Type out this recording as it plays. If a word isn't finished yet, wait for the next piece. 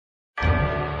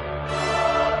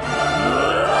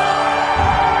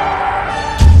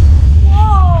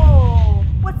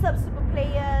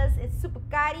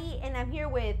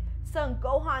Son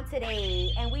Gohan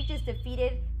today, and we just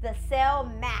defeated the Cell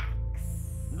Max.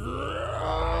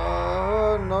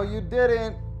 No, you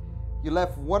didn't. You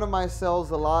left one of my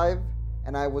cells alive,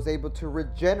 and I was able to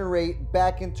regenerate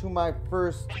back into my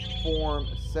first form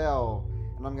cell.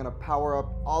 And I'm gonna power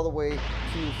up all the way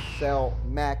to Cell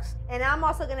Max. And I'm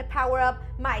also gonna power up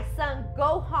my son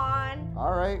Gohan.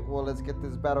 All right, well, let's get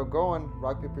this battle going.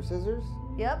 Rock, paper, scissors?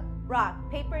 Yep, rock,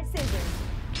 paper,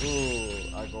 scissors.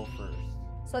 Ooh, I go first.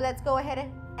 So let's go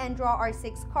ahead and draw our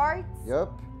 6 cards.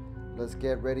 Yep, let's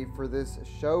get ready for this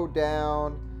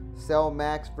showdown. Cell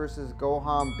Max versus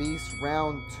Gohan Beast,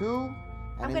 round 2.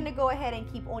 I'm gonna go ahead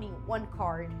and keep only 1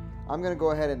 card. I'm gonna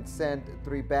go ahead and send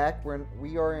 3 back.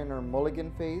 We are in our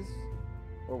mulligan phase,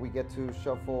 where we get to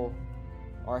shuffle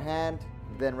our hand.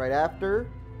 Then right after,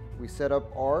 we set up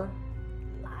our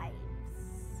lives.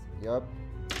 Yep.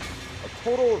 A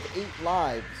total of 8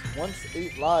 lives. Once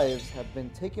 8 lives have been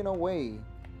taken away,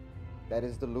 that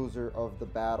is the loser of the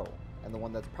battle, and the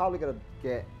one that's probably gonna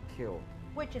get killed.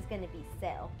 Which is gonna be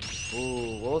Cell.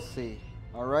 Ooh, we'll see.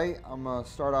 All right, I'm gonna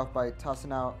start off by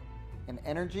tossing out an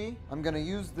energy. I'm gonna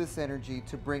use this energy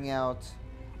to bring out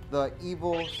the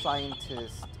evil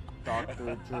scientist,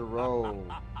 Dr. Gero.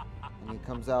 And he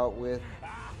comes out with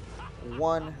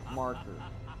 1 marker.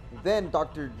 Then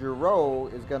Dr. Gero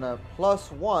is gonna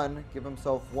 +1, give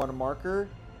himself 1 marker.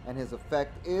 And his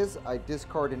effect is I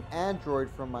discard an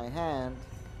android from my hand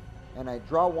and I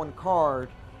draw 1 card,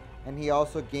 and he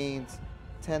also gains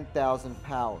 10,000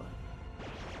 power.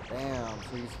 Bam,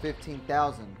 so he's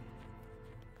 15,000.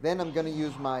 Then I'm gonna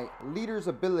use my leader's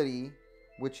ability,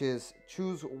 which is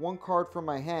choose 1 card from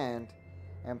my hand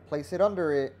and place it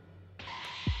under it,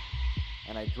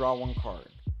 and I draw 1 card.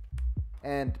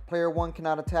 And player 1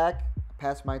 cannot attack.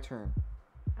 Pass my turn.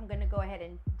 I'm gonna go ahead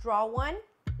and draw 1,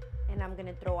 and I'm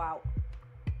gonna throw out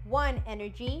 1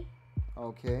 energy.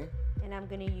 Okay. And I'm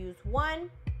gonna use 1,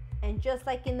 and just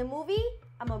like in the movie,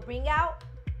 I'm gonna bring out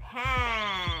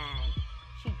Pan.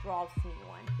 She draws me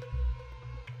 1.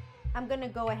 I'm gonna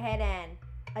go ahead and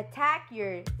attack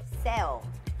your cell.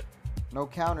 No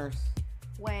counters.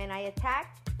 When I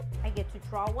attack, I get to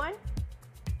draw 1,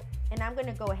 and I'm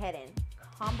gonna go ahead and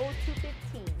combo to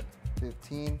 15.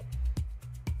 15.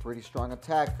 Pretty strong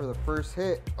attack for the first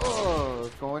hit. Oh,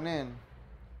 it's going in.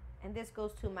 And this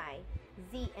goes to my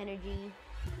Z energy.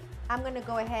 I'm gonna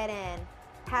go ahead and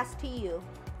pass to you.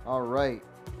 All right,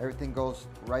 everything goes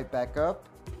right back up.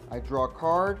 I draw a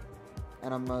card,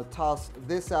 and I'm gonna toss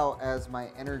this out as my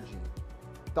energy.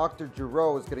 Dr.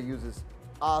 Gero is gonna use his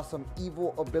awesome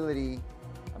evil ability.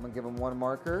 I'm gonna give him 1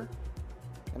 marker,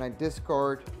 and I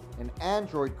discard an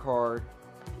android card.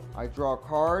 I draw a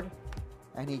card,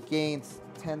 and he gains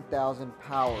 10,000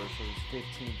 power, so he's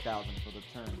 15,000 for the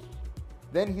turn.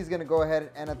 Then he's gonna go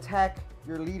ahead and attack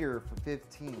your leader for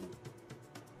 15.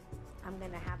 I'm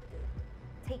gonna have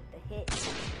to take the hit.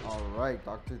 All right,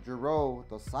 Dr. Gero,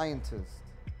 the scientist.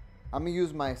 I'm gonna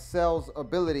use my cell's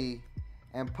ability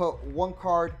and put 1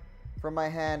 card from my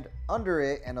hand under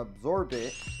it and absorb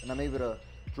it, and I'm able to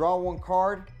draw 1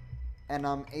 card, and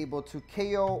I'm able to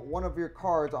KO 1 of your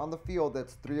cards on the field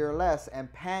that's 3 or less,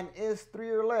 and Pan is 3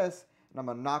 or less, and I'm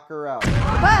gonna knock her out.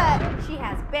 But she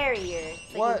has barrier,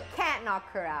 so What? you can't knock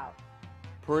her out.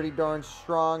 Pretty darn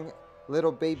strong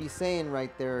little baby Saiyan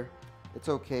right there. It's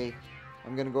okay.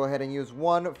 I'm gonna go ahead and use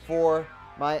 1 for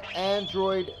my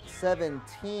Android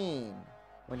 17.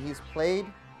 When he's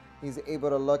played, he's able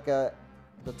to look at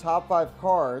the top 5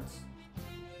 cards.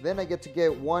 Then I get to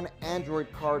get 1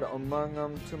 Android card among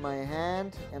them to my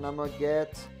hand, and I'm gonna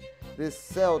get this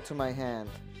cell to my hand.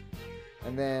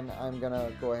 And then I'm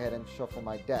gonna go ahead and shuffle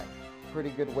my deck.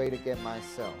 Pretty good way to get my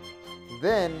cell.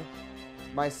 Then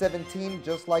my 17,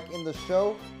 just like in the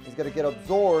show, is gonna get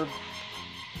absorbed.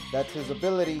 That's his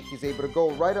ability. He's able to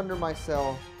go right under my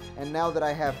cell. And now that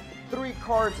I have 3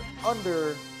 cards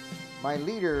under my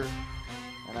leader,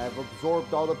 and I've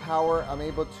absorbed all the power, I'm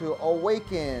able to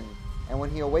awaken. And when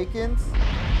he awakens,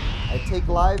 I take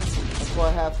lives until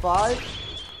I have 5.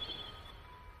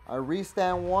 I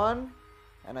restand 1,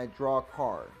 and I draw a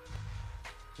card.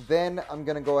 Then I'm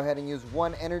gonna go ahead and use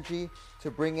 1 energy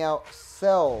to bring out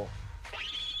Cell.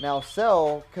 Now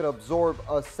Cell could absorb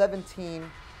a 17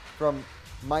 from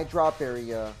my drop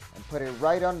area and put it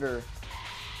right under,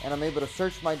 and I'm able to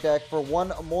search my deck for 1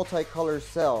 multicolor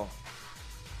Cell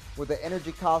with an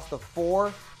energy cost of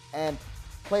 4 and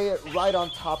play it right on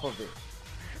top of it.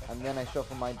 And then I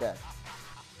shuffle my deck.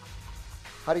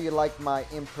 How do you like my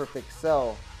imperfect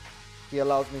Cell? He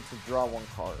allows me to draw 1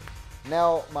 card.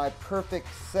 Now my perfect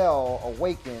Cell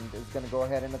awakened is going to go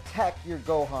ahead and attack your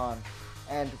Gohan.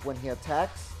 And when he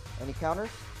attacks, any counters?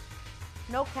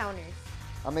 No counters.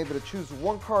 I'm able to choose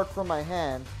one card from my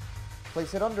hand,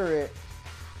 place it under it,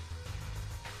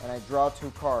 and I draw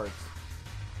 2 cards.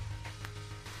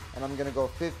 And I'm going to go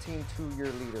 15 to your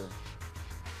leader.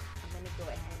 I'm going to go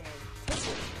ahead and take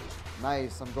it.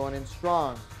 Nice, I'm going in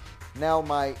strong. Now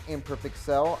my imperfect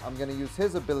cell, I'm going to use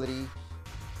his ability.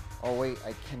 Oh wait,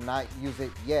 I cannot use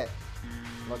it yet.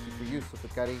 Lucky for you,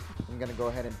 Supah. I'm going to go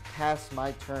ahead and pass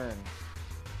my turn.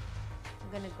 I'm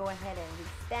going to go ahead and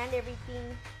restand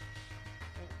everything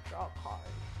and draw a card.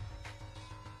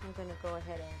 I'm going to go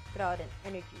ahead and throw out an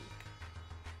energy.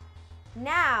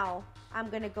 Now, I'm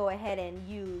going to go ahead and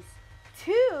use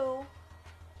 2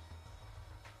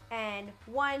 and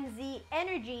 1 Z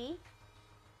energy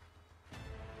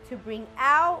to bring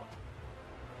out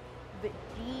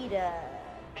Vegeta.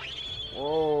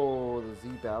 Whoa, the Z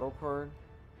battle card?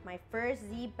 My first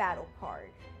Z battle card.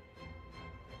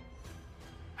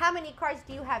 How many cards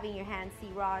do you have in your hand,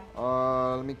 C-Rod?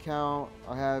 Let me count.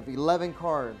 I have 11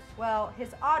 cards. Well,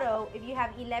 his auto, if you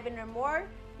have 11 or more,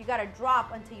 you gotta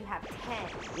drop until you have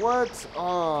 10. What?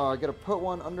 Oh, I gotta put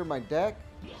one under my deck?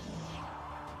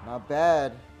 Not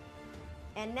bad.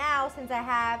 And now, since I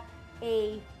have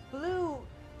a blue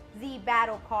Z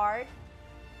battle card,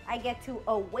 I get to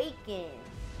awaken.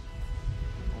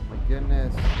 Oh my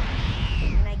goodness.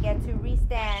 And I get to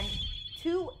restand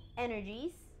 2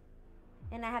 energies.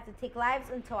 And I have to take lives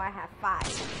until I have 5.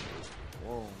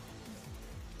 Whoa.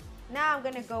 Now I'm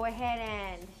gonna go ahead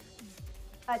and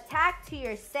attack to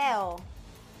your cell.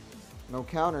 No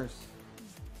counters.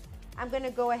 I'm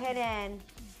gonna go ahead and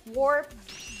warp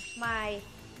my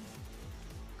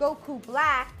Goku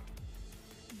Black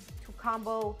to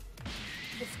combo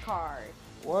this card.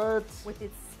 What? With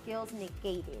its skills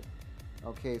negated.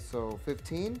 Okay, so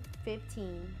 15?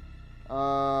 15.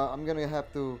 I'm gonna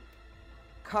have to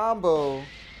combo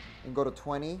and go to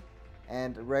 20.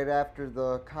 And right after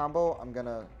the combo, I'm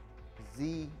gonna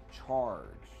Z charge.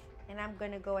 And I'm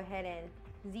gonna go ahead and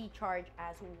Z charge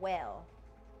as well.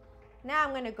 Now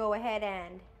I'm gonna go ahead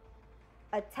and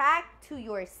attack to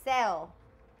your cell.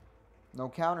 No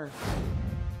counters.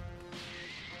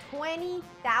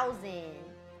 20,000.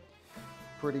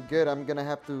 Pretty good. I'm gonna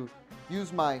have to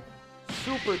use my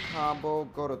super combo,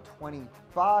 go to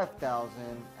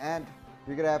 25,000, and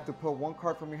you're gonna have to put 1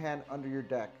 card from your hand under your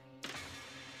deck.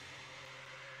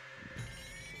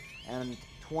 And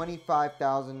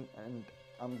 25,000, and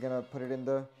I'm gonna put it in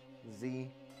the Z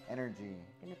energy.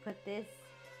 I'm gonna put this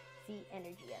Z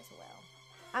energy as well.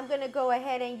 I'm gonna go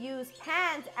ahead and use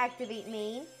Pan's activate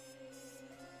main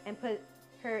and put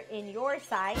her in your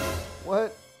side.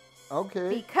 What? Okay.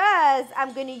 Because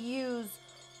I'm gonna use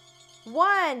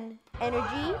 1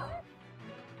 energy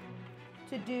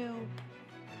to do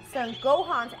Son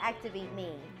Gohan's activate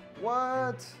main.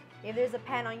 What? If there's a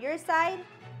Pan on your side,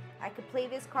 I could play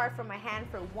this card from my hand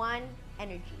for 1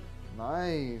 energy.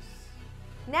 Nice.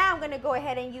 Now I'm gonna go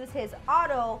ahead and use his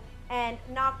auto and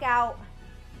knock out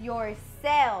your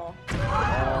cell.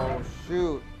 Oh,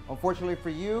 shoot. Unfortunately for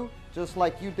you, just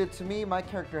like you did to me, my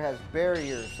character has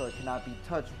barriers, so it cannot be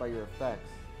touched by your effects.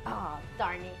 Oh,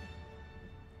 darn it.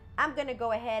 I'm gonna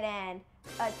go ahead and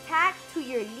attack to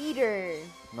your leader.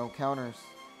 No counters.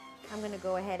 I'm gonna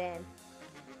go ahead and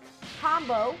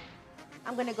combo.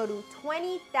 I'm gonna go to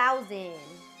 20,000.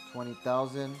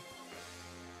 20,000.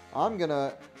 I'm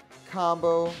gonna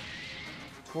combo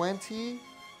 25.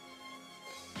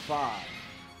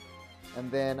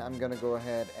 And then I'm gonna go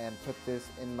ahead and put this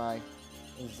in my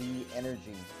Z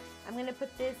energy. I'm gonna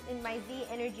put this in my Z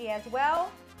energy as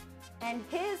well. And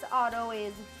his auto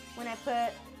is when I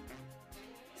put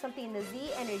something in the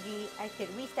Z energy, I could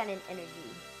restand an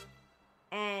energy.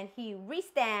 And he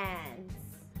restands.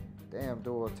 Damn,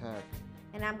 dual attack.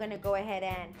 And I'm gonna go ahead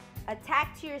and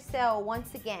attack to your cell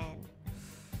once again.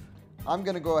 I'm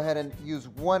gonna go ahead and use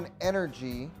 1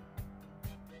 energy,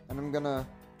 and I'm gonna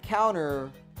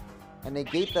counter and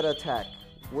negate that attack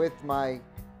with my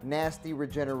nasty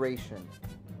regeneration.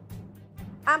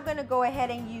 I'm gonna go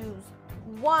ahead and use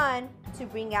 1 to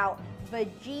bring out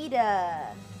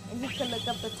Vegeta. And he can look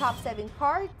up the top 7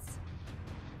 cards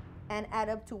and add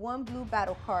up to 1 blue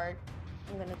battle card.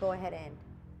 I'm gonna go ahead and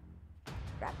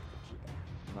grab Vegeta.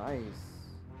 Nice.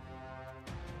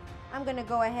 I'm gonna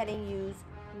go ahead and use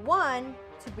 1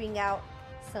 to bring out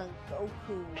Son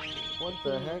Goku. What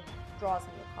the heck? Draws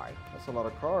me a card. That's a lot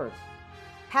of cards.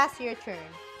 Pass your turn.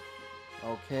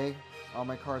 Okay, all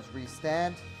my cards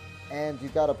restand, and you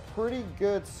got a pretty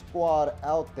good squad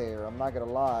out there, I'm not gonna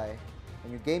lie.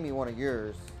 And you gave me one of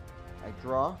yours. I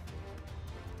draw.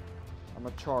 I'm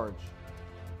gonna charge.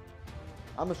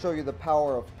 I'm gonna show you the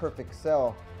power of Perfect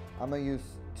Cell. I'm gonna use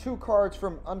 2 cards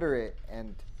from under it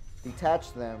and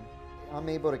detach them. I'm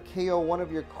able to KO one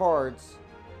of your cards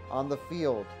on the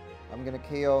field. I'm going to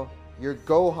KO your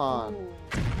Gohan. Ooh.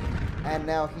 And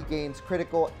now he gains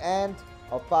critical and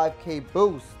a 5k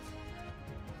boost,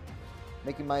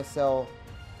 making my cell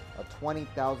a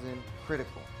 20,000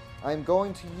 critical. I'm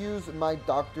going to use my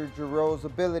Dr. Giro's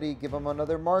ability, give him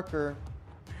another marker.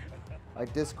 I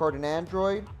discard an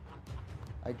android,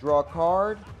 I draw a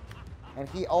card, and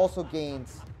he also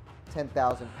gains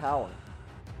 10,000 power.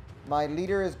 My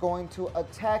leader is going to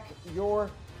attack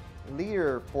your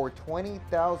leader for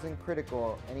 20,000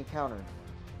 critical. Any counters?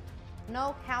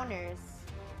 No counters.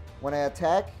 When I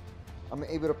attack, I'm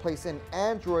able to place an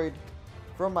android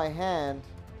from my hand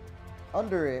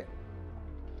under it,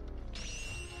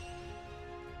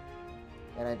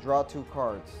 and I draw 2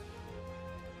 cards.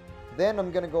 Then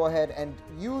I'm going to go ahead and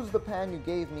use the pan you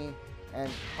gave me and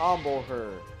combo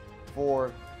her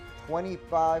for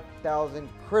 25,000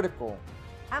 critical.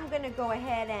 I'm going to go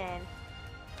ahead and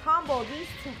combo these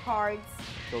 2 cards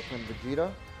Goku and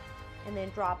Vegeta. and then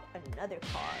drop another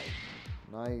card.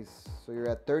 Nice. So you're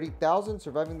at 30,000,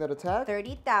 surviving that attack?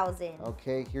 30,000.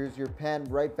 Okay, here's your pan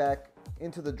right back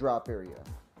into the drop area.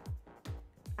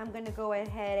 I'm going to go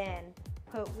ahead and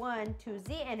put 1 to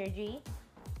Z energy,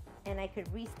 and I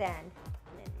could restand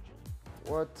an energy.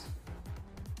 What?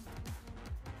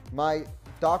 My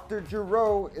Dr.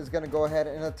 Giro is going to go ahead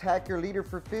and attack your leader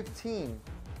for 15.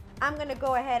 I'm going to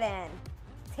go ahead and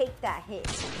take that hit.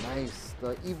 Nice.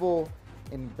 The evil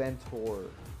inventor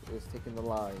is taking the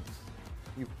lives.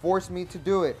 You forced me to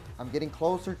do it. I'm getting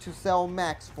closer to Cell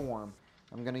Max form.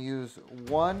 I'm going to use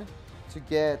 1 to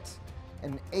get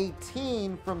an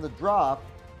 18 from the drop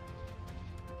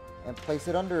and place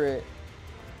it under it.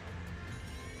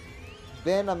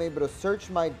 Then I'm able to search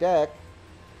my deck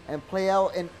and play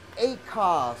out an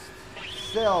 8-cost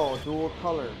Cell dual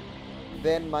color.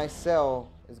 Then my Cell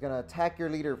is going to attack your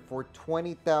leader for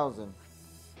 20,000.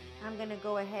 I'm going to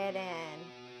go ahead and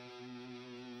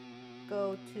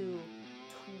go to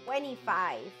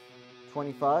 25.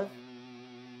 25.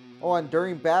 Oh, and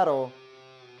during battle,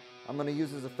 I'm going to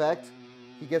use his effect.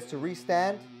 He gets to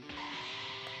restand.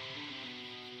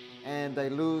 And I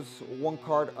lose 1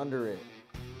 card under it.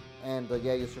 And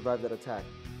yeah, you survive that attack.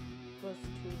 Goes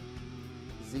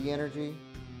to Z energy.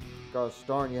 Gosh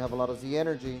darn, you have a lot of Z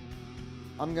energy.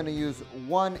 I'm going to use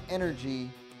 1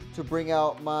 energy to bring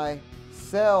out my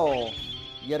Cell.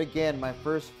 Yet again, my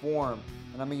first form.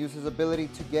 And I'm going to use his ability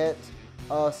to get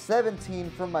 17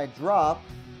 from my drop.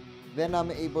 Then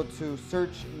I'm able to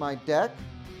search my deck.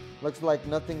 Looks like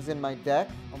nothing's in my deck,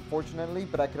 unfortunately,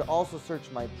 but I could also search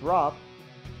my drop.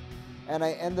 And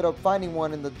I ended up finding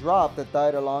one in the drop that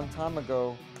died a long time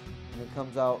ago, and it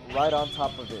comes out right on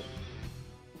top of it.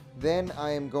 Then I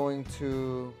am going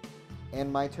to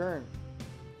end my turn.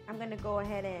 I'm going to go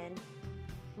ahead and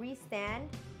restand.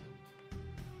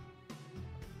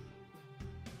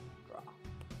 Draw.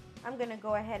 I'm going to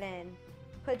go ahead and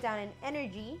put down an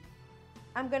energy.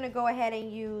 I'm going to go ahead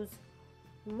and use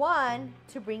 1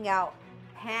 to bring out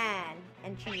Pan,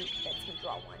 and she lets me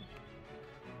draw 1.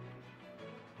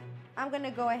 I'm going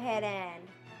to go ahead and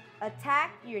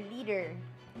attack your leader.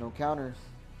 No counters.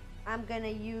 I'm going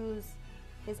to use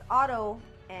his auto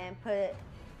and put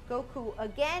Goku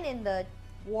again in the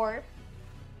warp.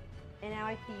 And now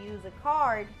I can use a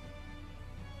card.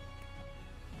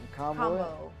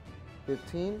 Combo.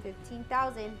 15.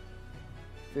 15,000.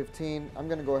 15. I'm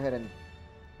going to go ahead and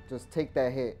just take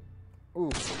that hit. Ooh.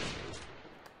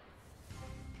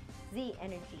 Z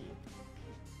energy.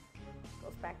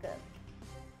 Goes back up.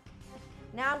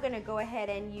 Now I'm going to go ahead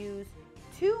and use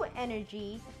 2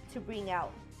 energy to bring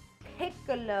out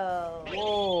Piccolo.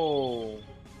 Whoa.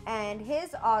 And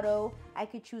his auto, I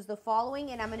could choose the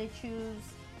following, and I'm going to choose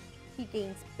he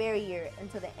gains barrier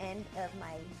until the end of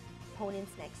my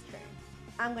opponent's next turn.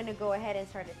 I'm going to go ahead and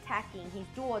start attacking. He's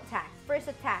dual attack. First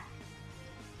attack.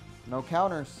 No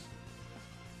counters.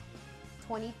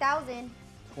 20,000.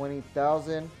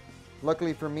 20,000.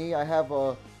 Luckily for me, I have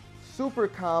a super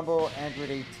combo Android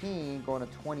 18 going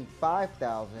to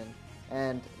 25,000.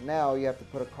 And now you have to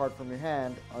put a card from your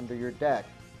hand under your deck.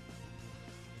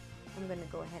 I'm going to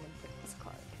go ahead and put this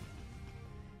card.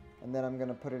 And then I'm going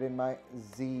to put it in my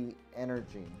Z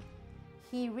energy.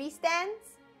 He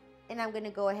restands, and I'm going to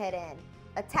go ahead and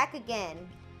attack again.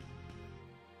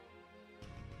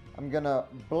 I'm going to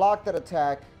block that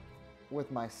attack with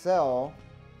my Cell.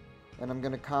 And I'm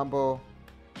going to combo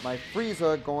my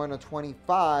Frieza going to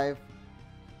 25.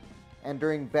 And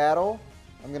during battle,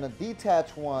 I'm going to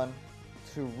detach 1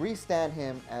 to restand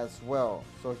him as well.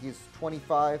 So he's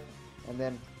 25 and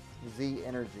then Z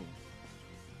energy.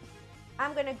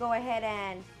 I'm going to go ahead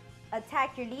and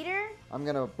attack your leader. I'm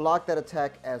going to block that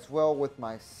attack as well with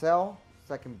my Cell.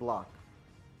 Second block.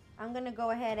 I'm going to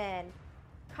go ahead and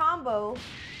combo.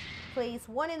 Place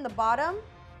one in the bottom.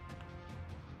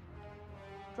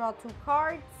 Draw 2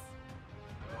 cards.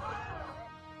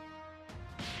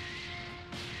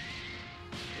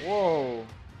 Whoa.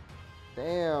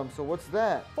 Damn, so what's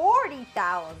that?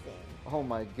 40,000. Oh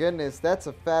my goodness, that's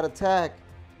a fat attack.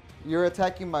 You're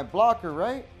attacking my blocker,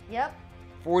 right? Yep.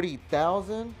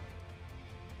 40,000?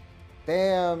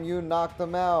 Damn, you knocked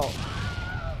them out.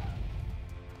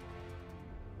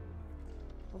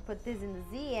 We'll put this in the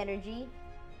Z energy.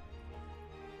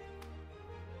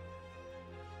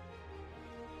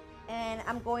 And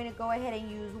I'm going to go ahead and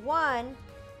use 1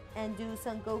 and do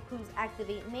Son Goku's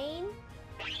activate main.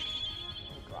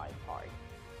 And draw a card.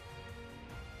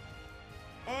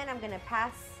 And I'm going to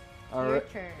pass your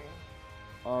turn.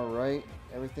 All right,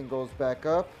 everything goes back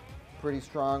up. Pretty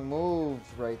strong moves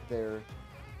right there.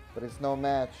 But it's no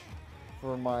match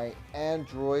for my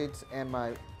androids and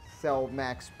my Cell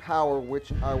Max power,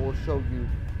 which I will show you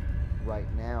right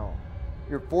now.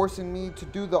 You're forcing me to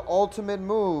do the ultimate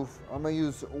move. I'm gonna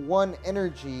use 1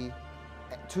 energy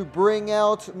to bring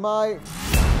out my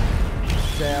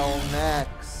Cell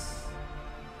Max,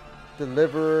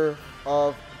 deliverer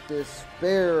of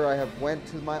despair. I have went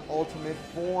to my ultimate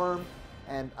form,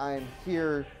 and I'm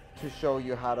here to show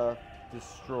you how to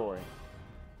destroy.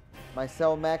 My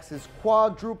Cell Max is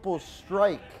quadruple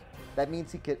strike. That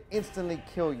means he could instantly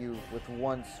kill you with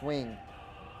 1 swing.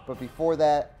 But before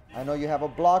that, I know you have a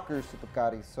blocker,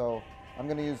 Supah, so I'm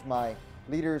going to use my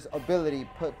leader's ability,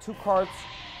 put 2 cards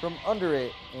from under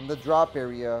it in the drop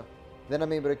area. Then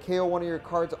I'm able to KO one of your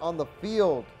cards on the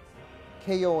field,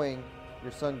 KOing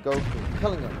your Son Goku,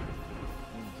 killing him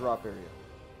in the drop area.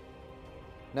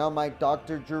 Now my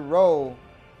Dr. Gero,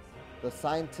 the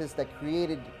scientist that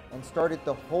created and started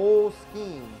the whole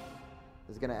scheme,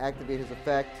 is going to activate his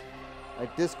effect. I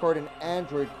discard an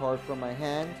android card from my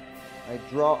hand. I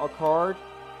draw a card.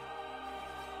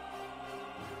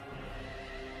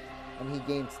 And he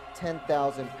gains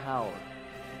 10,000 power.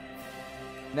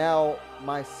 Now,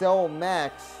 my Cell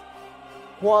Max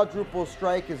quadruple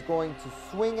strike is going to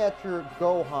swing at your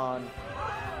Gohan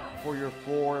for your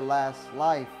 4 last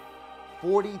life.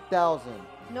 40,000.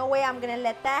 No way I'm going to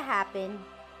let that happen.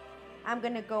 I'm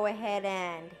going to go ahead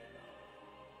and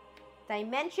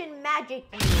Dimension Magic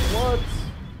you. What?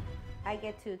 I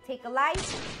get to take a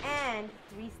life and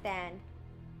restand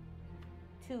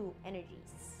 2 energies.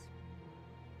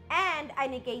 And I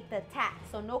negate the attack,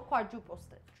 so no quadruple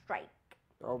strike.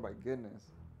 Oh my goodness.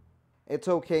 It's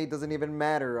okay, doesn't even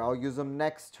matter. I'll use them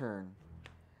next turn.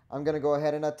 I'm going to go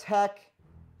ahead and attack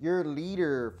your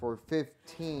leader for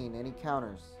 15. Any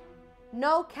counters?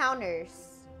 No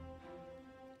counters.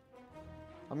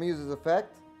 I'm going to use his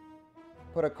effect.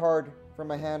 Put a card from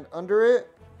my hand under it,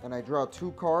 and I draw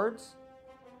 2 cards.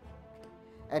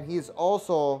 And he's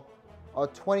also a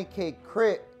 20k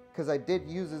crit, because I did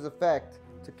use his effect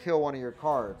to kill one of your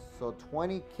cards. So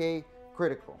 20k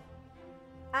critical.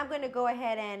 I'm going to go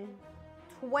ahead and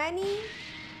 20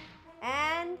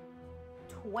 and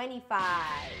 25.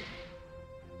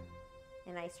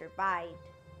 And I survived.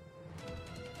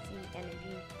 See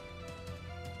energy.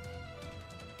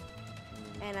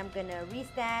 And I'm going to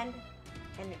restand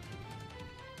energy.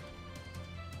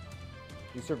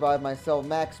 You survived my Cell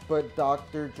Max, but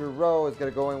Dr. Gero is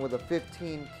going to go in with a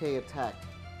 15k attack.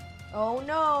 Oh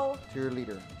no. To your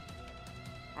leader.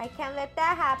 I can't let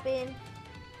that happen.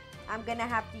 I'm going to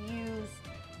have to use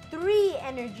 3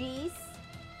 energies.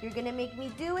 You're going to make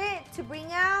me do it to bring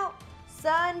out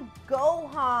Son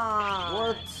Gohan.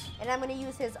 What? And I'm going to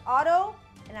use his auto,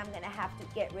 and I'm going to have to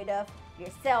get rid of your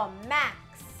Cell Max.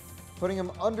 Putting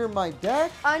him under my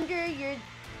deck? Under your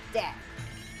deck.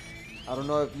 I don't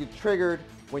know if you triggered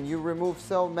when you remove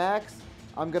Cell Max.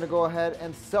 I'm going to go ahead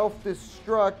and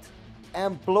self-destruct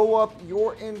and blow up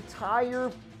your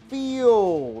entire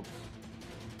field.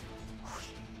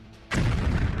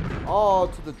 All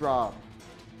to the drop.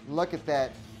 Look at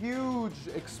that huge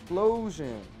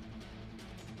explosion.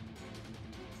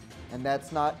 And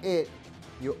that's not it.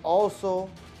 You also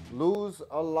lose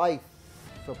a life.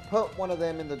 So put one of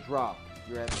them in the drop.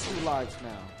 You're at 2 lives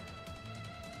now.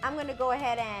 I'm going to go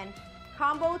ahead and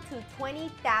combo to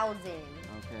 20,000. Okay.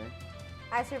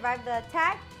 I survived the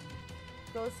attack.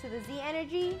 Goes to the Z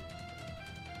energy.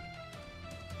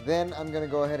 Then I'm going to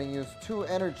go ahead and use 2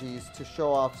 energies to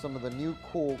show off some of the new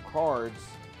cool cards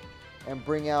and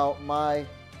bring out my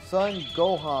Son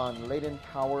Gohan Latent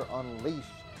Power Unleashed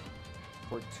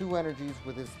for 2 energies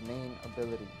with his main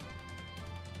ability.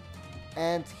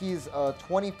 and he's a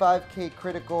 25k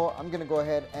critical. I'm gonna go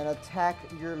ahead and attack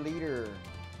your leader.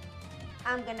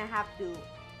 I'm gonna have to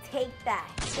take that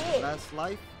hit. Last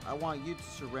life, I want you to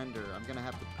surrender. I'm gonna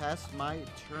have to pass my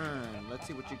turn. Let's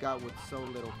see what you got with so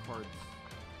little cards.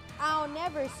 I'll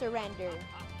never surrender.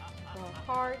 More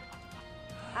card.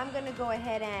 I'm gonna go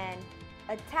ahead and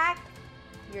attack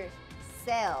your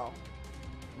cell.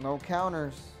 No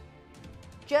counters.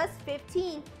 Just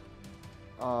 15.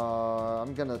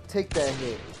 I'm gonna take that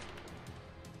hit.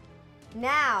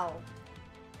 Now,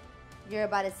 you're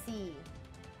about to see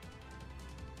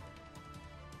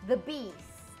the beast.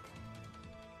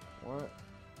 What?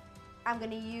 I'm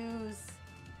gonna use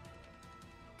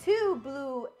 2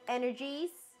 blue energies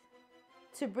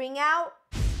to bring out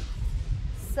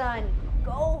Son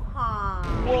Gohan.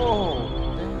 Whoa!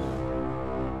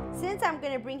 Damn. Since I'm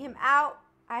gonna bring him out,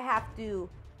 I have to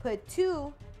put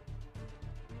 2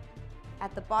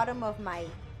 at the bottom of my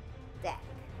deck.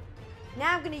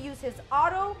 Now I'm gonna use his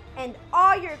auto, and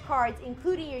all your cards,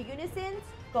 including your unisons,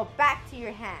 go back to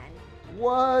your hand.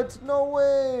 What? No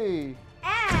way!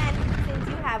 And since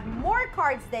you have more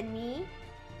cards than me,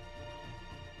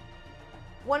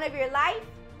 one of your life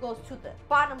goes to the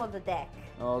bottom of the deck.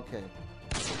 Okay.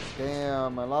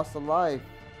 Damn, I lost a life.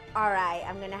 Alright,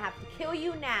 I'm gonna have to kill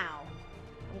you now.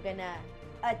 I'm gonna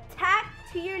attack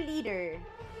to your leader.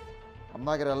 I'm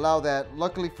not gonna allow that.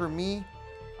 Luckily for me,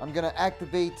 I'm gonna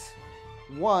activate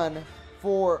 1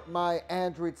 for my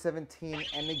Android 17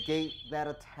 and negate that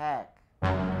attack.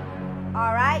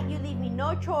 Alright, you leave me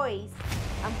no choice.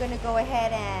 I'm gonna go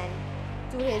ahead and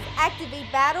do his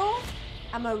activate battle.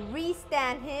 I'm gonna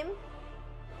restand him.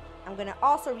 I'm gonna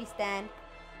also restand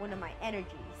one of my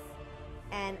energies.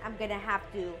 And I'm gonna have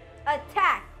to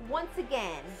attack once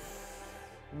again.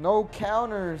 No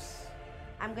counters.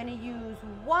 I'm gonna use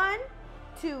 1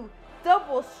 to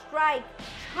double strike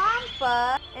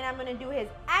Champa. And I'm gonna do his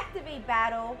activate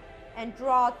battle and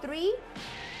draw 3.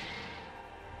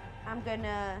 I'm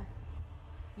gonna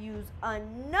use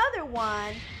another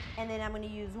 1, and then I'm gonna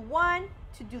use 1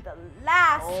 to do the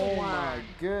last one. Oh my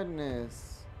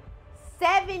goodness.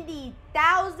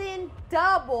 70,000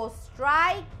 double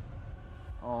strike.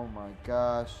 Oh my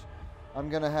gosh. I'm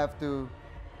gonna have to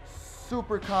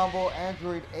super combo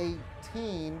Android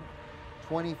 18,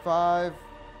 25,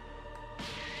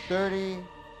 30,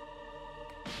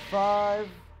 5,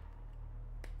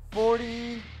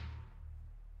 40,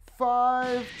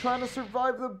 5, trying to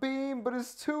survive the beam, but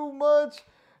it's too much.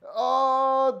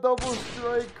 Oh, double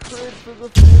strike crit for the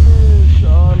finish.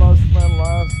 Oh, I lost my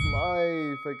last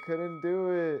life. I couldn't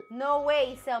do it. No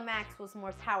way Cell Max was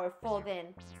more powerful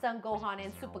than Son Gohan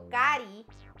and Supah.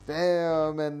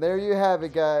 Damn, and there you have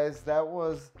it, guys. That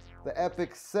was the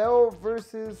epic Cell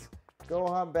versus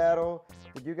Gohan battle.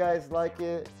 Did you guys like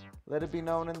it? Let it be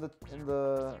known in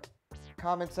the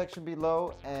comment section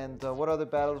below. And what other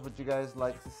battles would you guys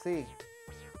like to see?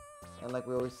 And like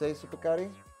we always say, Supah,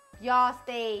 Y'all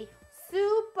stay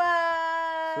super.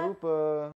 Supah.